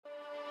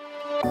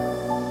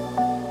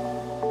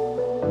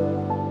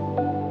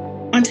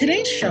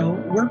today's show,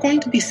 we're going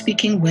to be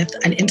speaking with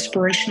an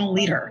inspirational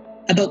leader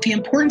about the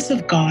importance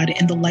of God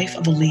in the life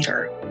of a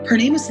leader. Her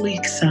name is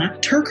Lisa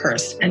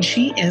Turkhurst, and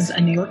she is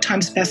a New York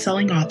Times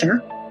bestselling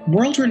author,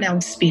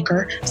 world-renowned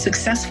speaker,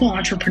 successful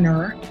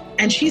entrepreneur,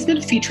 and she's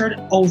been featured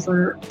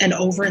over and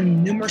over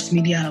in numerous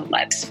media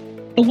outlets.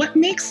 But what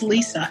makes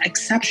Lisa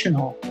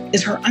exceptional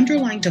is her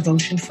underlying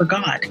devotion for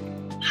God.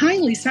 Hi,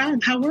 Lisa.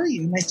 How are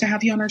you? Nice to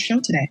have you on our show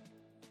today.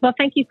 Well,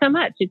 thank you so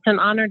much. It's an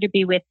honor to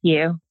be with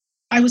you.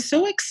 I was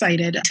so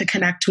excited to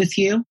connect with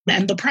you.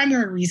 And the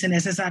primary reason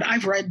is that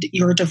I've read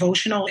your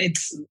devotional.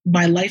 It's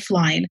my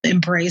lifeline,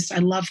 Embrace. I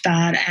love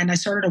that. And I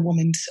started a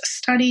woman's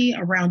study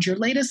around your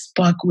latest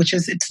book, which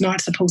is It's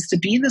Not Supposed to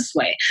Be This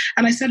Way.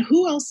 And I said,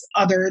 who else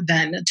other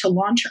than to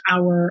launch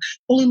our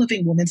Holy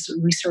Living Women's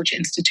Research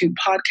Institute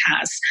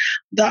podcast,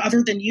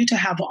 other than you to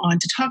have on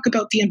to talk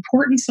about the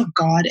importance of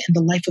God in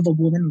the life of a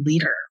woman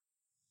leader?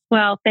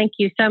 Well, thank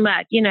you so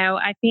much.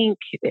 I think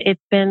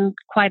it's been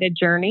quite a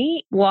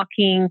journey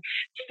walking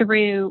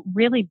through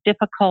really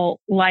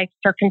difficult life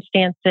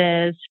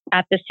circumstances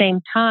at the same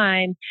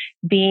time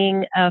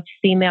being a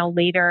female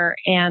leader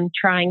and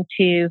trying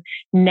to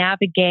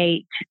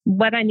navigate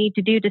what I need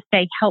to do to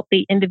stay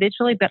healthy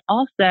individually, but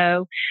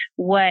also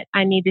what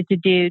I needed to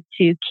do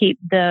to keep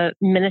the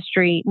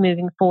ministry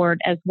moving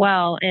forward as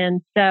well. And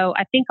so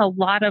I think a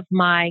lot of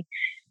my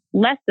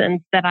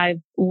lessons that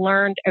I've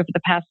learned over the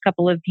past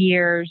couple of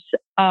years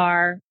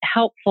are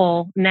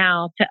helpful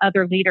now to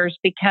other leaders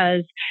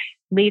because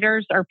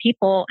leaders are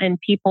people and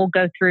people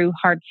go through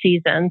hard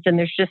seasons and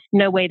there's just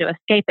no way to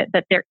escape it,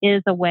 but there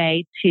is a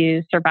way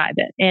to survive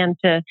it and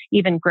to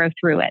even grow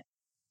through it.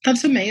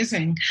 That's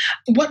amazing.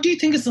 What do you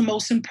think is the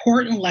most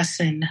important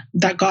lesson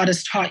that God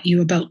has taught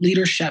you about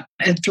leadership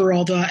and through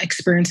all the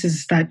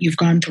experiences that you've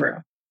gone through?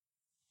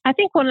 I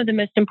think one of the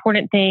most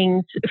important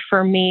things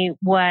for me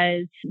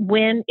was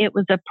when it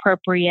was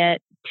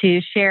appropriate to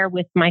share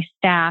with my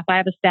staff. I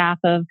have a staff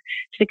of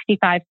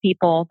 65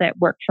 people that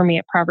work for me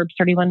at Proverbs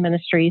 31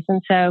 Ministries.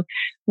 And so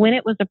when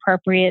it was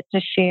appropriate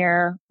to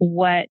share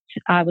what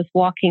I was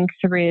walking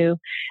through,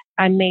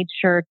 I made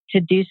sure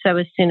to do so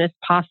as soon as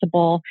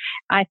possible.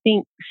 I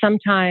think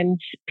sometimes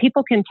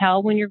people can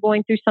tell when you're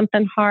going through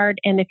something hard,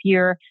 and if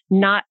you're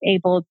not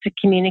able to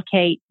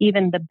communicate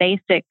even the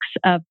basics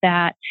of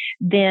that,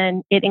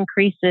 then it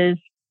increases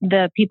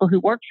the people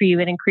who work for you,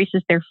 it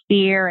increases their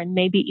fear and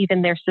maybe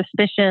even their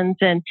suspicions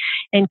and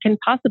can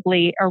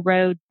possibly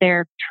erode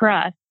their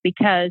trust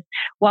because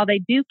while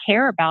they do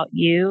care about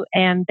you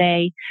and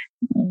they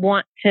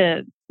want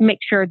to make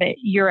sure that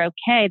you're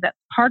okay, that's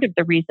part of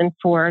the reason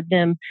for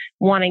them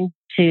wanting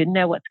to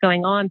know what's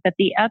going on. But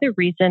the other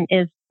reason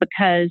is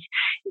because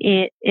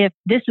if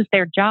this is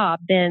their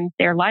job, then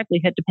their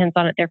livelihood depends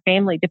on it, their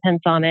family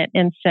depends on it.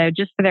 And so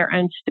just for their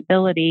own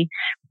stability,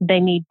 they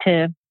need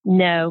to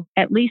know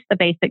at least the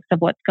basics of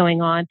what's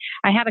going on.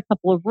 I had a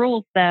couple of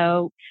rules,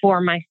 though,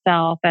 for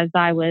myself as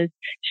I was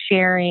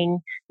sharing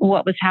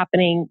what was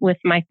happening with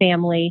my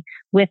family,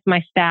 with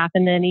my staff,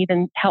 and then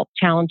even health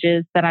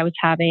challenges that I was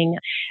having.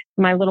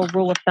 My little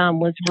rule of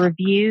thumb was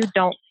review,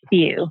 don't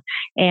spew.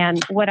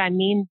 And what I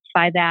mean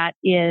by that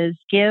is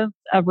give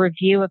a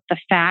review of the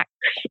facts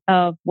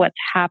of what's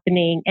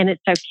happening. And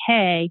it's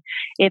okay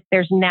if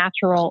there's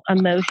natural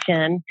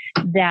emotion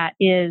that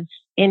is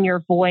in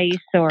your voice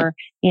or,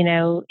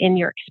 in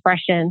your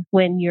expression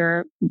when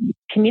you're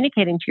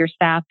communicating to your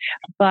staff,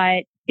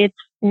 but it's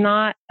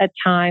not a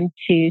time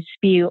to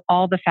spew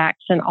all the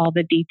facts and all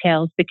the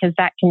details because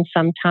that can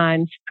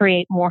sometimes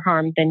create more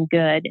harm than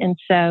good. And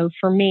so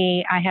for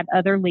me, I had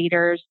other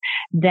leaders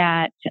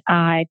that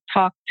I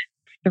talked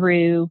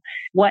through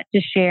what to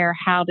share,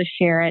 how to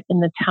share it,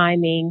 and the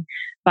timing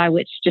by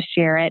which to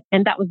share it.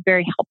 And that was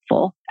very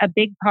helpful. A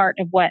big part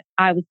of what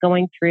I was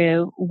going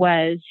through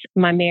was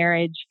my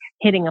marriage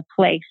hitting a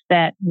place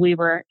that we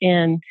were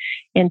in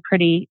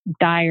pretty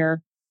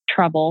dire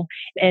trouble,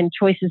 and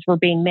choices were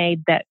being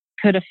made that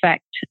could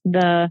affect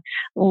the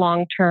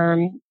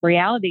long-term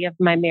reality of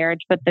my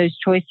marriage, but those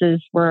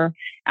choices were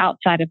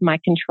outside of my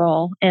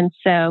control. And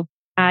so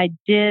I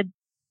did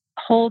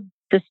hold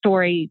the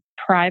story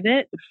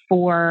private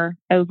for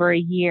over a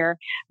year,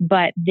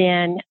 but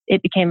then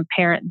it became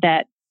apparent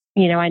that,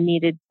 I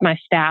needed my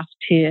staff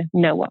to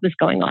know what was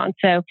going on.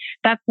 So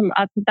that's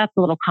a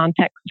little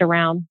context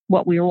around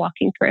what we were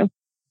walking through.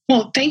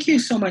 Well, thank you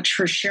so much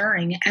for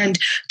sharing. And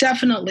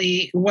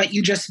definitely what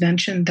you just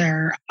mentioned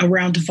there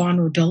around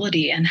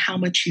vulnerability and how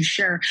much you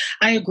share.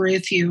 I agree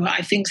with you.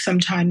 I think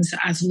sometimes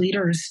as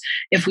leaders,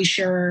 if we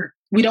share,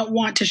 we don't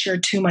want to share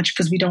too much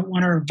because we don't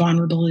want our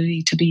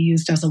vulnerability to be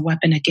used as a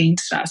weapon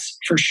against us,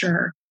 for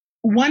sure.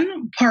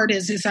 One part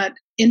is that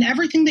in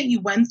everything that you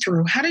went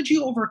through, how did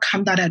you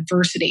overcome that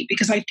adversity?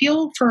 Because I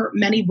feel for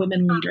many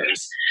women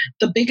leaders,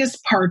 the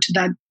biggest part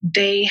that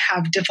they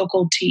have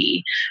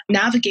difficulty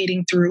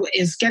navigating through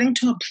is getting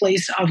to a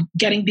place of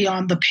getting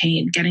beyond the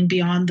pain, getting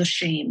beyond the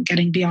shame,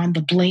 getting beyond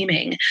the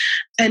blaming.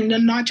 And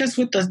not just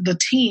with the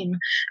team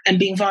and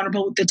being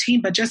vulnerable with the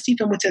team, but just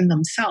even within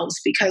themselves.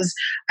 Because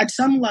at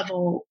some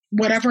level,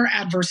 whatever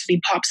adversity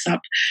pops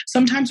up,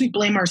 sometimes we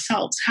blame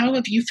ourselves. How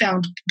have you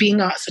found being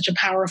such a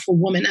powerful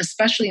woman,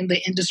 especially in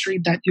the industry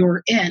that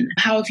you're in?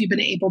 How have you been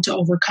able to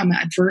overcome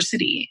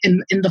adversity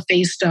in the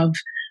face of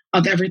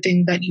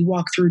everything that you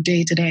walk through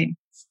day to day?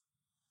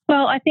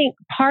 Well, I think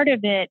part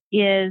of it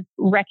is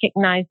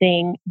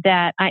recognizing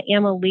that I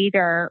am a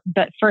leader,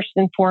 but first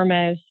and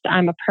foremost,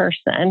 I'm a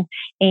person,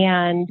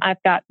 and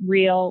I've got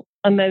real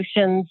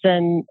emotions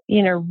and,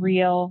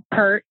 real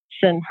hurts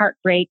and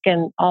heartbreak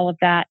and all of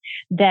that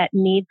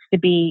needs to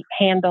be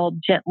handled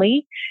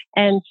gently.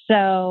 And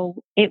so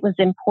it was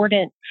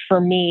important for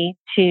me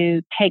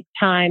to take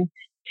time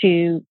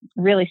to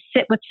really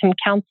sit with some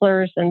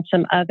counselors and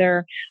some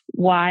other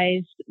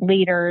wise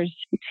leaders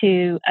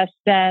to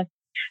assess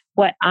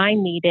what I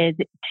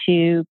needed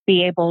to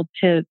be able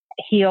to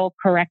heal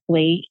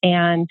correctly.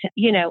 And,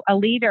 a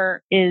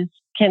leader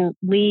can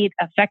lead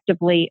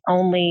effectively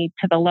only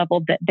to the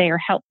level that they are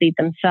healthy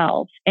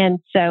themselves. And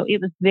so it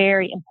was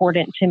very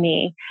important to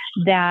me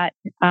that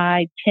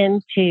I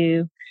tend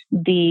to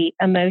the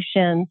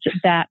emotions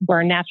that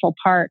were a natural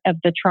part of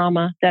the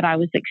trauma that I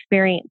was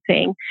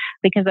experiencing,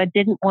 because I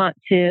didn't want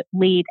to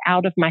lead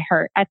out of my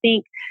hurt. I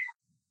think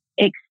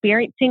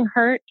experiencing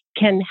hurt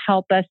can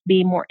help us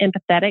be more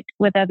empathetic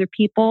with other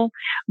people.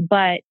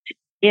 But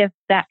if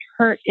that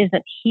hurt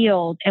isn't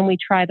healed and we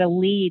try to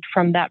lead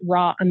from that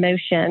raw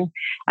emotion,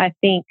 I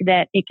think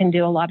that it can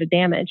do a lot of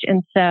damage.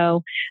 And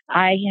so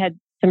I had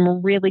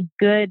some really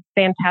good,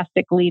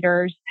 fantastic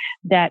leaders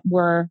that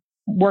were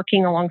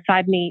working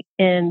alongside me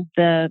in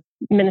the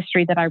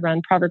ministry that I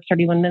run, Proverbs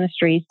 31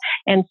 Ministries.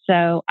 And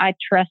so I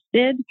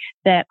trusted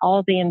that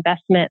all the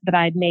investment that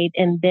I'd made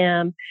in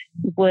them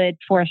would,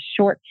 for a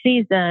short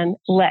season,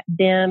 let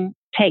them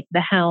take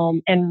the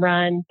helm and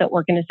run the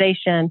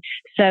organization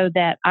so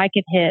that I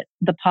could hit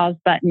the pause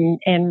button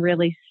and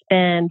really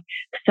spend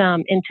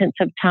some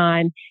intensive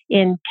time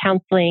in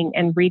counseling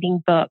and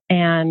reading books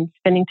and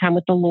spending time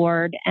with the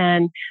Lord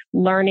and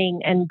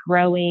learning and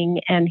growing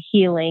and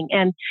healing.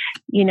 And,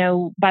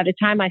 by the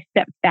time I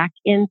stepped back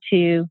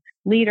into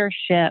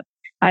leadership,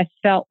 I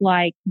felt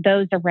like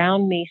those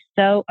around me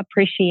so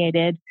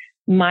appreciated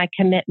my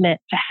commitment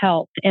to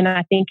help. And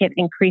I think it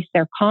increased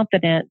their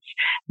confidence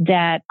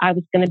that I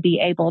was going to be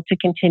able to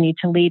continue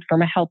to lead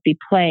from a healthy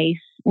place,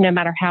 no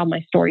matter how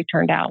my story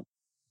turned out.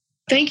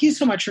 Thank you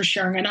so much for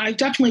sharing. And I've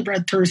definitely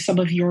read through some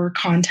of your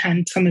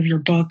content, some of your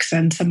books,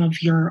 and some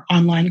of your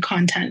online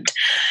content.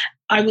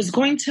 I was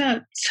going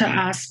to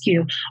ask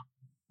you,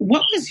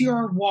 what was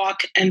your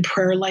walk and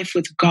prayer life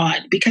with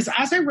God? Because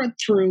as I read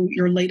through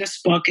your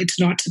latest book, It's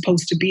Not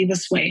Supposed to Be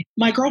This Way,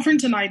 my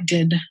girlfriends and I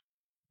did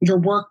your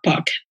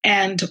workbook,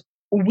 and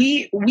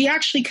we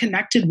actually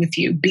connected with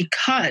you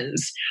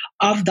because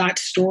of that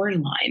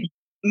storyline.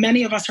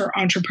 Many of us are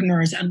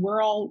entrepreneurs, and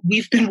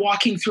we've been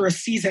walking through a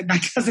season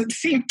that doesn't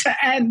seem to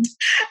end.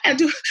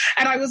 And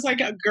I was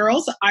like,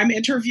 girls, I'm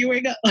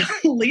interviewing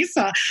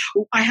Lisa.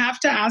 I have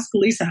to ask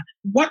Lisa,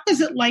 what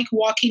was it like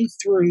walking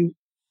through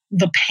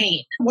the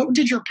pain? What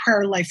did your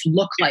prayer life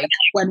look like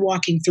when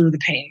walking through the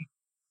pain?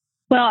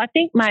 Well, I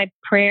think my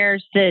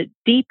prayers, the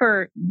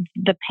deeper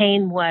the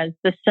pain was,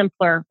 the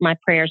simpler my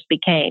prayers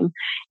became.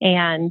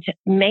 And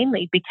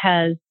mainly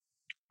because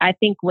I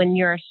think when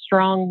you're a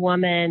strong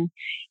woman,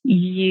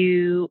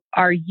 you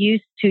are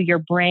used to your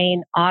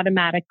brain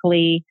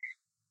automatically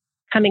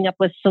coming up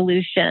with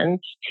solutions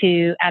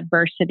to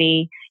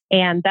adversity.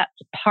 And that's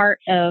part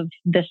of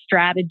the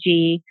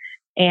strategy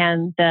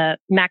and the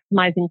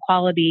maximizing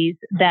qualities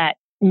that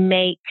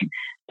make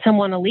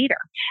someone a leader.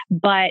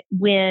 But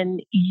when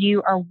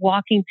you are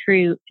walking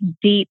through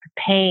deep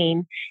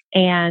pain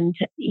and,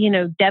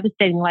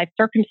 devastating life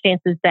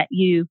circumstances that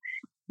you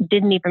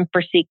didn't even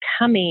foresee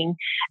coming,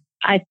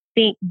 I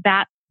think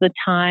that's the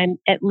time,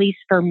 at least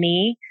for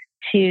me,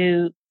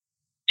 to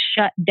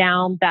shut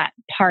down that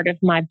part of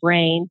my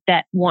brain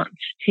that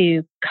wants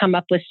to come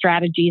up with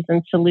strategies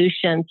and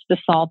solutions to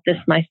solve this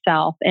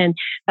myself. And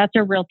that's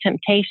a real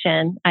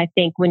temptation, I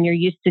think, when you're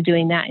used to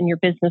doing that in your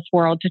business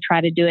world, to try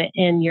to do it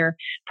in your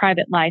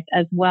private life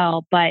as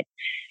well. But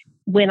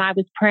when I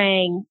was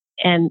praying,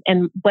 and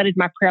what did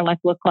my prayer life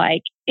look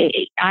like?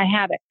 I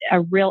had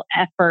a real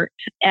effort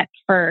at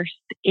first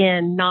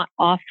in not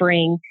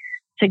offering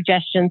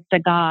suggestions to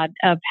God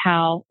of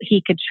how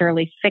He could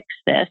surely fix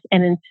this,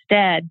 and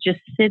instead just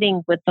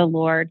sitting with the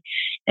Lord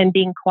and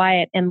being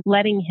quiet and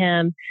letting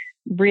Him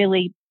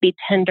really be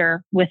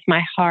tender with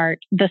my heart.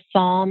 The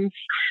Psalms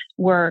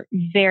were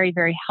very,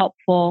 very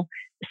helpful.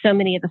 So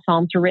many of the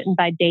Psalms were written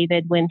by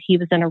David when he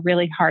was in a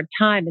really hard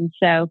time. And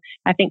so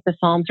I think the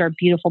Psalms are a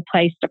beautiful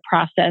place to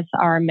process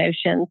our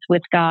emotions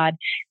with God.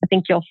 I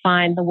think you'll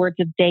find the words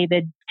of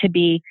David to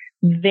be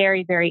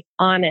very, very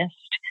honest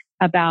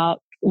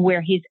about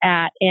where he's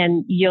at.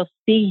 And you'll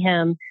see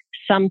him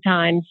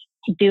sometimes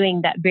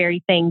doing that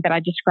very thing that I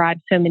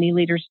described so many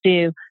leaders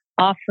do,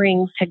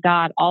 offering to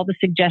God all the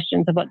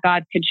suggestions of what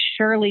God could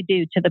surely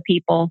do to the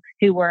people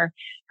who were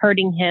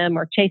hurting him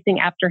or chasing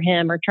after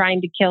him or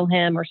trying to kill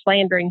him or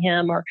slandering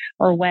him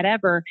or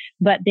whatever.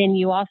 But then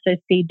you also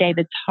see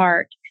David's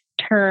heart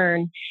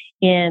turn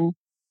in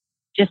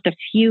just a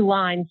few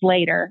lines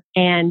later,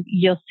 and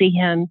you'll see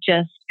him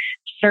just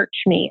search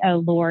me,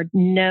 O Lord,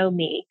 know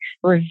me,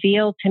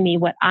 reveal to me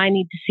what I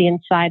need to see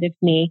inside of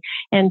me.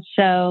 And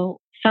so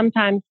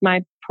sometimes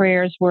my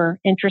prayers were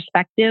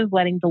introspective,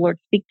 letting the Lord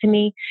speak to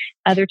me.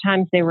 Other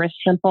times they were as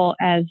simple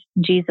as,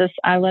 Jesus,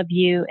 I love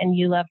you and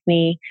you love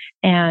me.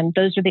 And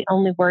those are the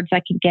only words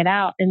I could get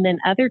out. And then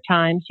other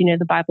times,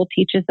 the Bible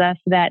teaches us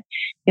that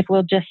if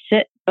we'll just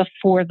sit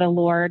before the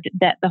Lord,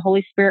 that the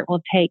Holy Spirit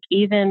will take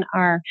even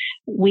our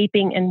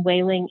weeping and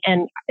wailing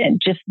and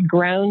just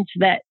groans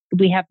that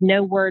we have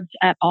no words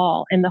at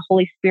all. And the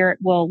Holy Spirit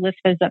will lift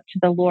those up to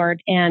the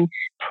Lord and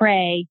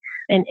pray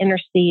and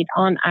intercede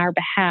on our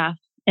behalf.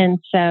 And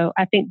so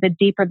I think the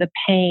deeper the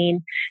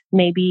pain,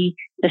 maybe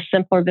the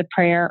simpler the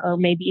prayer, or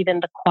maybe even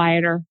the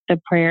quieter the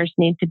prayers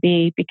need to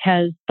be,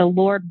 because the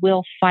Lord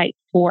will fight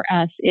for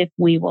us if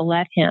we will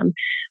let him.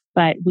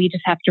 But we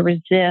just have to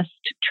resist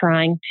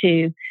trying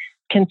to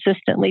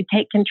consistently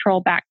take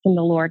control back from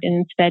the Lord and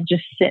instead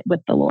just sit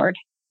with the Lord.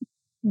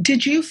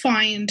 Did you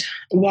find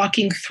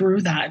walking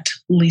through that,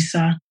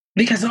 Lisa?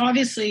 Because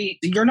obviously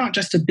you're not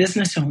just a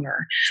business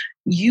owner.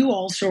 You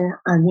also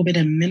are a woman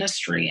in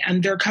ministry,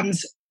 and there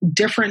comes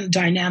different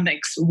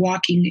dynamics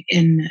walking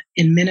in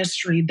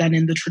ministry than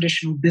in the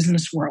traditional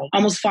business world. I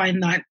almost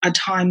find that at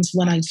times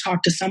when I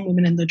talk to some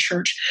women in the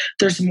church,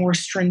 there's more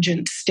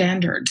stringent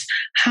standards.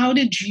 How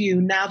did you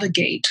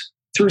navigate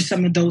through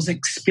some of those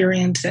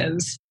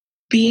experiences,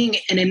 being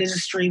in an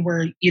industry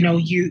where,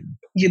 you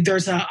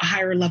there's a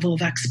higher level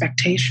of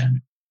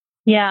expectation?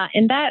 Yeah.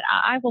 And that,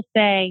 I will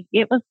say,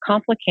 it was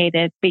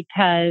complicated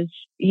because,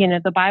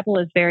 the Bible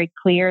is very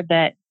clear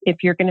that if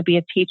you're going to be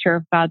a teacher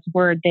of God's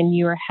word, then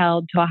you are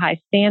held to a high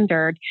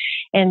standard.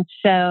 And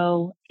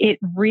so it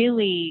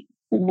really,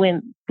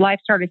 when life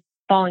started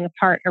falling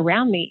apart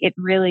around me, it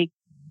really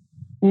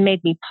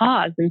made me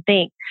pause and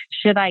think,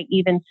 should I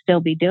even still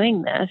be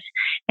doing this?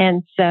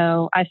 And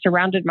so I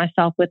surrounded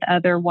myself with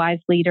other wise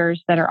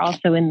leaders that are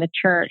also in the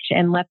church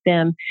and let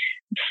them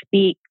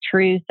speak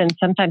truth and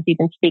sometimes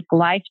even speak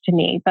life to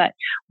me. But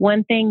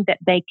one thing that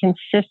they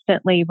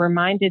consistently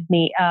reminded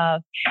me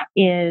of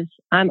is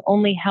I'm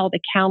only held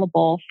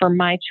accountable for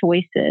my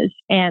choices.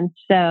 And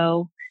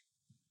so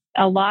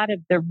a lot of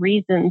the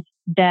reasons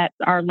that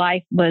our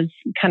life was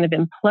kind of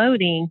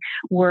imploding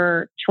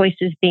were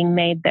choices being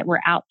made that were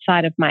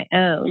outside of my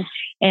own.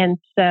 And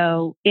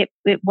so it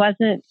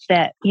wasn't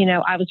that,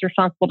 I was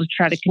responsible to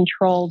try to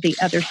control the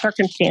other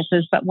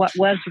circumstances, but what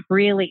was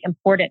really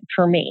important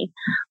for me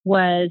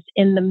was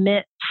in the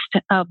midst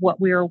of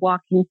what we were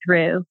walking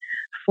through,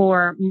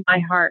 for my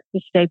heart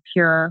to stay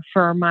pure,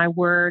 for my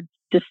words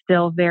to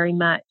still very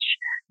much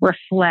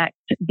reflect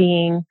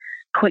being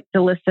quick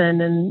to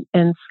listen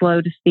and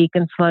slow to speak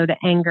and slow to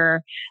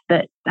anger,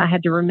 that I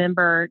had to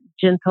remember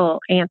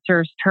gentle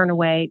answers turn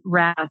away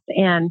wrath.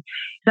 And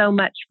so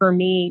much for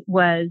me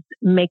was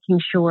making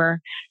sure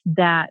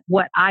that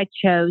what I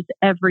chose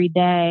every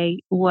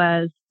day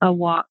was a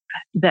walk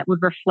that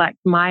would reflect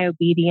my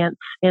obedience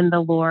in the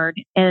Lord.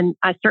 And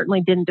I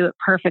certainly didn't do it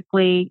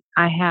perfectly.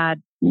 I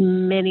had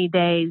many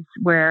days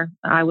where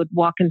I would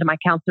walk into my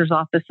counselor's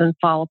office and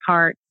fall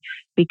apart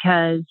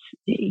because,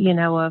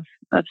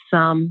 of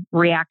some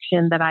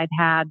reaction that I'd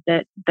had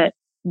that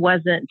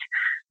wasn't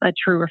a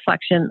true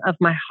reflection of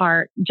my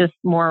heart, just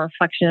more a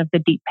reflection of the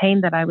deep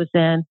pain that I was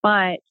in.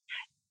 But,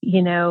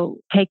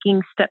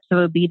 taking steps of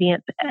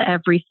obedience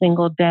every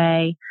single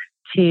day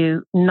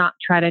to not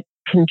try to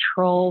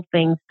control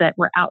things that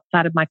were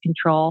outside of my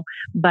control,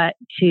 but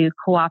to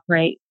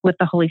cooperate with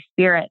the Holy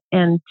Spirit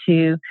and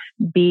to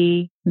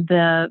be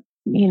the,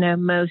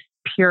 most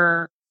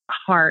pure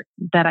heart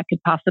that I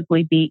could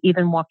possibly be,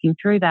 even walking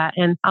through that.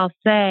 And I'll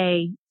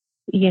say,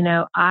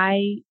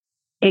 I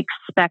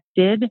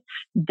expected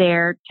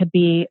there to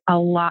be a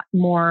lot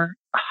more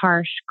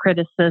harsh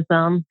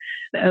criticism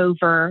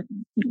over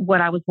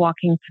what I was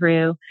walking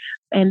through.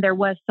 And there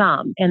was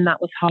some, and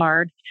that was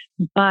hard.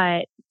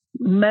 But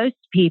most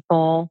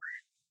people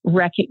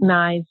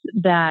recognize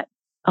that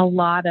a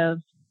lot of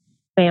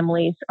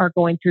families are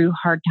going through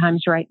hard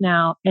times right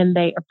now, and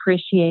they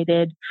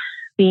appreciated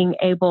being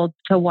able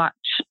to watch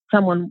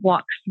someone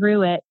walk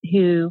through it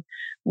who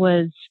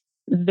was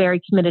very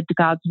committed to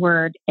God's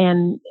word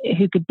and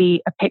who could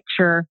be a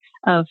picture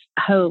of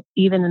hope,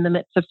 even in the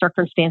midst of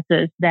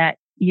circumstances that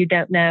you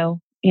don't know,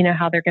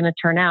 how they're going to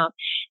turn out.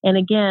 And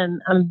again,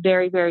 I'm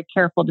very, very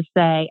careful to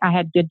say I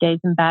had good days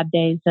and bad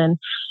days. And,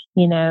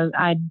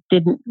 I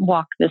didn't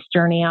walk this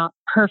journey out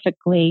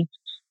perfectly,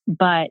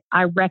 but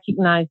I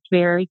recognized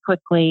very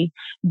quickly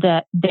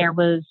that there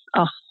was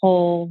a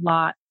whole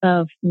lot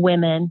of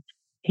women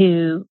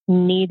who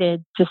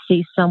needed to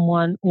see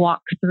someone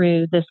walk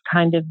through this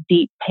kind of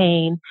deep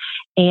pain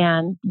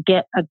and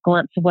get a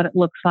glimpse of what it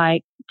looks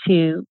like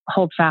to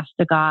hold fast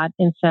to God.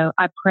 And so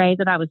I pray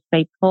that I was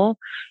faithful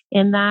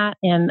in that.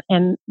 And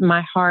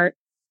my heart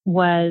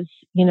was,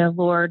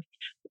 Lord,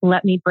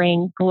 let me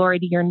bring glory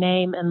to your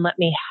name and let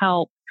me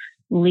help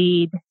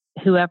lead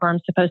whoever I'm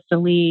supposed to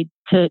lead,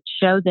 to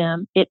show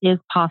them it is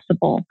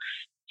possible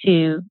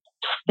to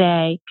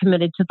stay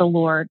committed to the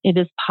Lord. It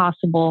is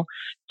possible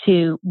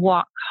to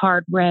walk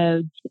hard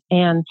roads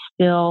and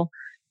still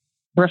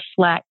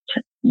reflect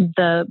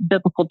the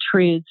biblical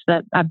truths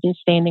that I've been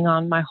standing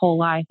on my whole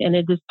life. And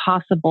it is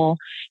possible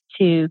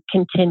to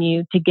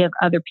continue to give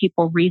other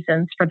people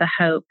reasons for the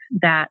hope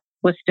that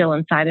was still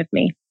inside of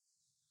me.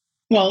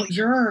 Well,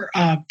 you're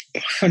a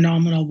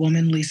phenomenal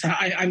woman, Lisa.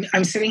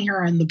 I'm sitting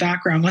here in the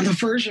background on the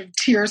verge of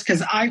tears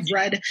because I've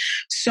read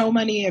so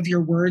many of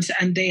your words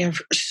and they have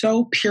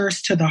so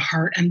pierced to the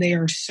heart and they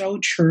are so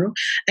true.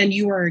 And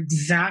you are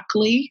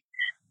exactly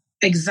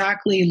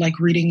like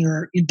reading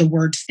the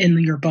words in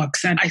your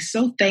books. And I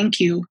so thank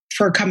you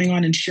for coming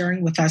on and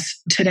sharing with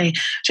us today.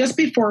 Just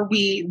before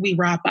we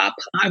wrap up,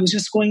 I was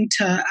just going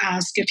to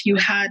ask if you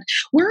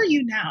where are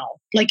you now?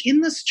 Like in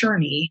this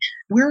journey,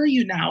 where are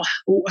you now?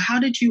 How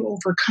did you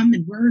overcome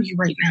and where are you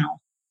right now?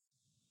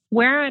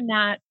 Where I'm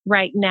at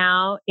right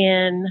now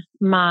in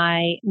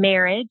my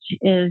marriage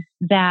is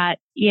that,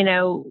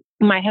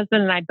 my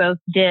husband and I both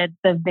did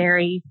the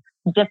very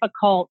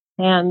difficult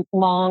and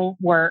long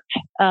work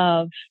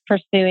of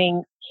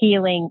pursuing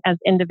healing as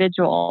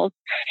individuals.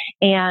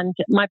 And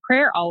my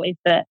prayer always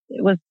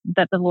was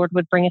that the Lord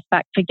would bring us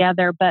back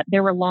together. But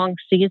there were long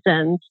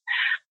seasons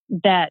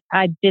that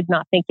I did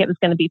not think it was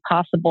going to be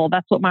possible.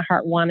 That's what my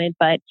heart wanted.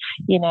 But,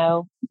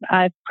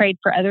 I've prayed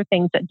for other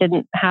things that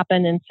didn't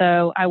happen. And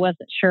so I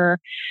wasn't sure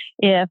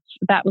if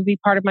that would be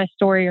part of my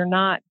story or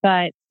not.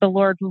 But the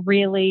Lord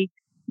really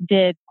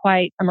did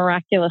quite a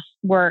miraculous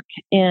work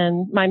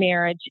in my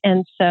marriage.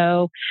 And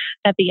so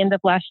at the end of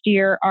last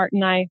year, Art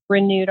and I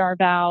renewed our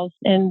vows,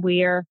 and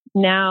we're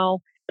now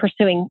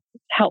pursuing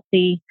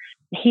healthy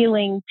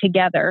healing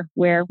together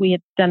where we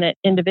had done it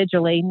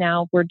individually.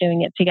 Now we're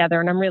doing it together.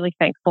 And I'm really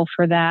thankful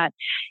for that.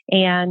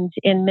 And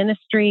in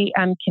ministry,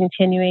 I'm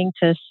continuing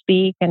to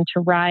speak and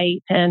to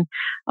write and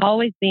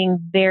always being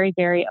very,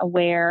 very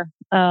aware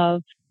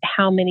of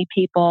how many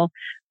people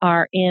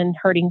are in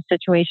hurting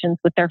situations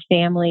with their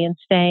family and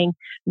staying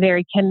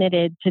very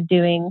committed to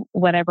doing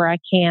whatever I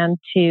can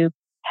to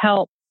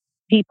help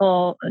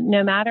people,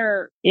 no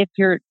matter if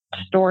your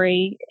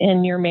story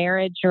in your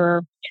marriage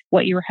or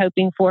what you were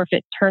hoping for, if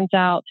it turns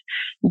out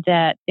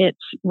that it's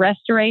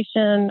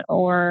restoration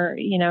or,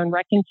 and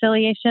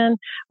reconciliation,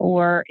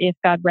 or if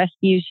God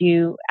rescues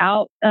you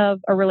out of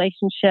a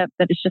relationship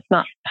that it's just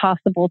not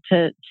possible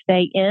to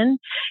stay in,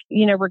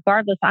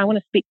 regardless, I want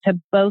to speak to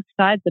both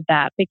sides of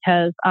that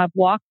because I've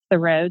walked the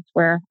roads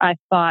where I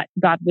thought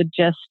God would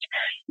just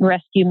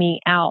rescue me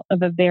out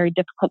of a very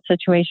difficult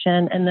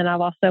situation. And then I've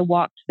also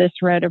walked this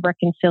road of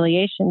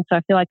reconciliation. So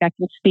I feel like I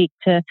can speak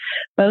to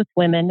both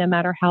women, no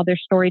matter how their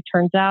story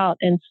turns out,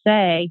 and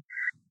say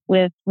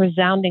with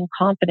resounding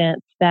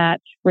confidence that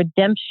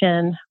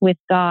redemption with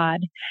God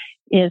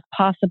is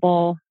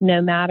possible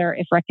no matter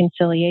if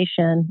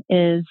reconciliation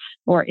is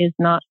or is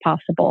not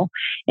possible.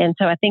 And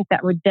so I think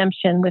that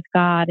redemption with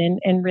God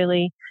and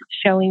really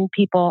showing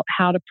people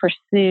how to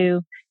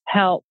pursue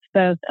help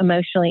both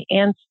emotionally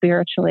and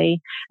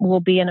spiritually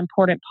will be an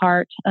important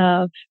part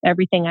of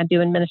everything I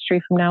do in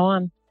ministry from now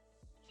on.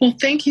 Well,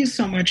 thank you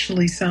so much,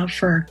 Lisa,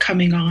 for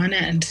coming on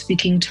and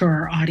speaking to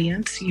our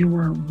audience. You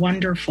were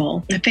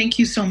wonderful. Thank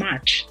you so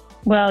much.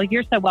 Well,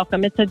 you're so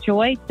welcome. It's a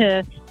joy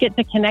to get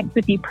to connect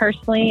with you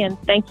personally. And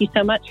thank you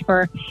so much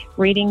for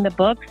reading the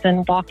books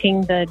and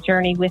walking the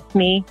journey with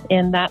me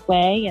in that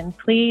way. And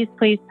please,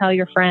 please tell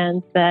your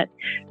friends that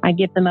I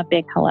give them a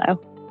big hello.